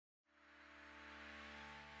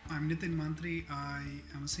I'm Nitin Mantri. I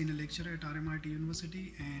am a senior lecturer at RMIT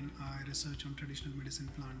University and I research on traditional medicine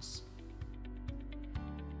plants.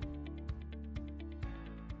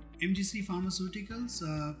 MGC Pharmaceuticals,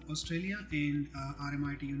 Australia and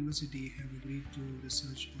RMIT University have agreed to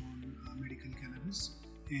research on medical cannabis,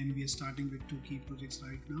 and we are starting with two key projects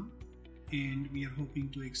right now, and we are hoping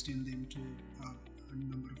to extend them to a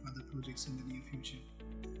number of other projects in the near future.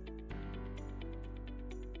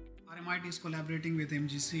 RMIT is collaborating with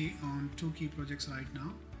MGC on two key projects right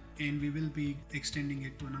now, and we will be extending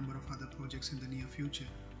it to a number of other projects in the near future.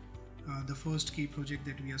 The first key project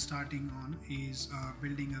that we are starting on is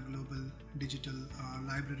building a global digital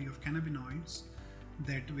library of cannabinoids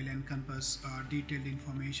that will encompass detailed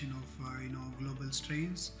information of global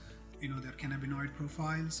strains, their cannabinoid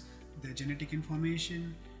profiles, their genetic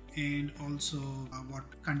information, and also what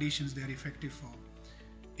conditions they are effective for.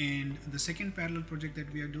 And the second parallel project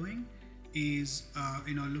that we are doing is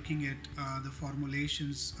looking at the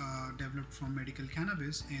formulations developed from medical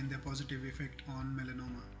cannabis and their positive effect on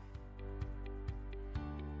melanoma.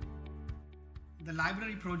 The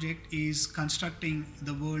library project is constructing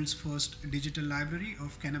the world's first digital library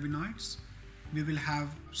of cannabinoids. We will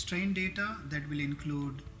have strain data that will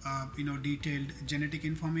include detailed genetic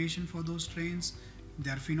information for those strains,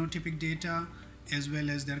 their phenotypic data, as well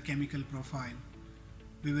as their chemical profile.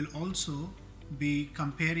 We will also be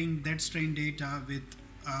comparing that strain data with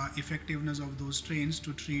effectiveness of those strains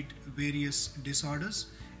to treat various disorders,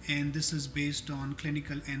 and this is based on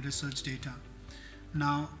clinical and research data.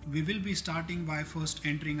 Now, we will be starting by first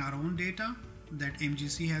entering our own data that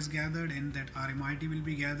MGC has gathered and that RMIT will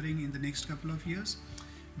be gathering in the next couple of years,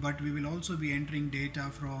 but we will also be entering data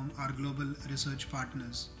from our global research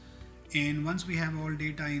partners. And once we have all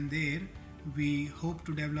data in there, we hope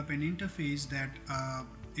to develop an interface that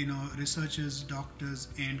researchers, doctors,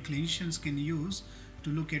 and clinicians can use to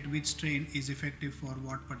look at which strain is effective for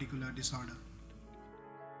what particular disorder.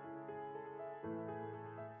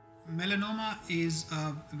 Melanoma is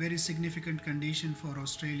a very significant condition for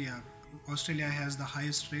Australia. Australia has the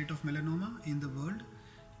highest rate of melanoma in the world.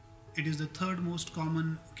 It is the third most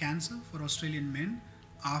common cancer for Australian men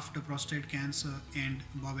after prostate cancer and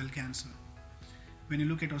bowel cancer. When you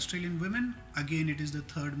look at Australian women, again it is the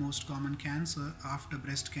third most common cancer after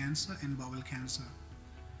breast cancer and bowel cancer.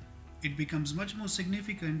 It becomes much more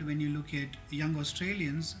significant when you look at young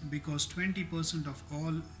Australians because 20% of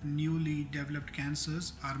all newly developed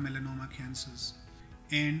cancers are melanoma cancers.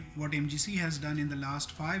 And what MGC has done in the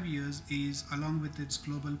last 5 years is, along with its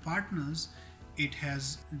global partners, it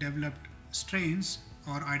has developed strains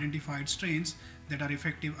or identified strains that are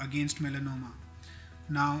effective against melanoma.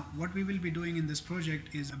 Now, what we will be doing in this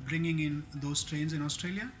project is bringing in those strains in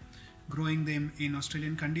Australia, growing them in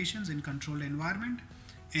Australian conditions in controlled environment,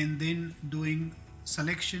 and then doing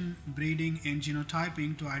selection, breeding, and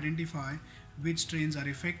genotyping to identify which strains are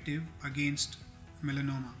effective against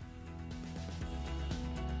melanoma.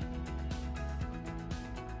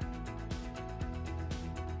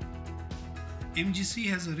 MGC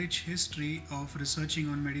has a rich history of researching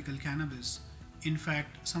on medical cannabis. In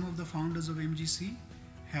fact, some of the founders of MGC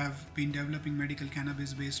have been developing medical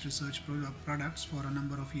cannabis-based research products for a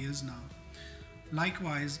number of years now.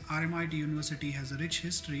 Likewise, RMIT University has a rich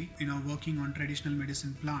history working on traditional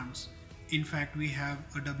medicine plants. In fact, we have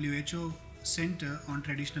a WHO center on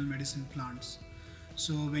traditional medicine plants.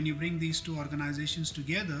 So when you bring these two organizations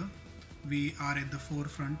together, we are at the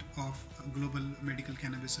forefront of global medical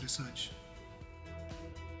cannabis research.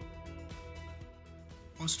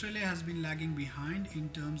 Australia has been lagging behind in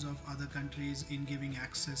terms of other countries in giving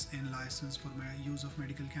access and license for use of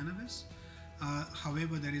medical cannabis.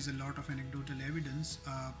 However, there is a lot of anecdotal evidence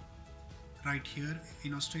right here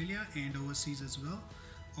in Australia and overseas as well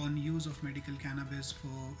on use of medical cannabis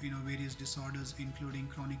for various disorders including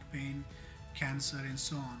chronic pain, cancer, and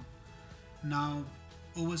so on. Now,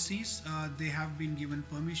 overseas they have been given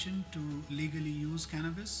permission to legally use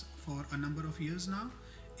cannabis for a number of years now,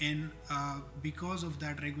 and because of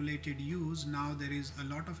that regulated use, now there is a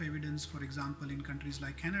lot of evidence, for example in countries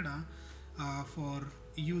like Canada, for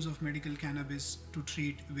use of medical cannabis to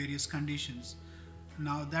treat various conditions.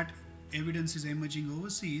 Now that evidence is emerging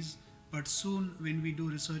overseas, but soon when we do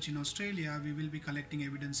research in Australia, we will be collecting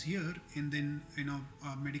evidence here, and then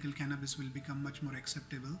medical cannabis will become much more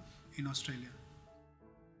acceptable in Australia.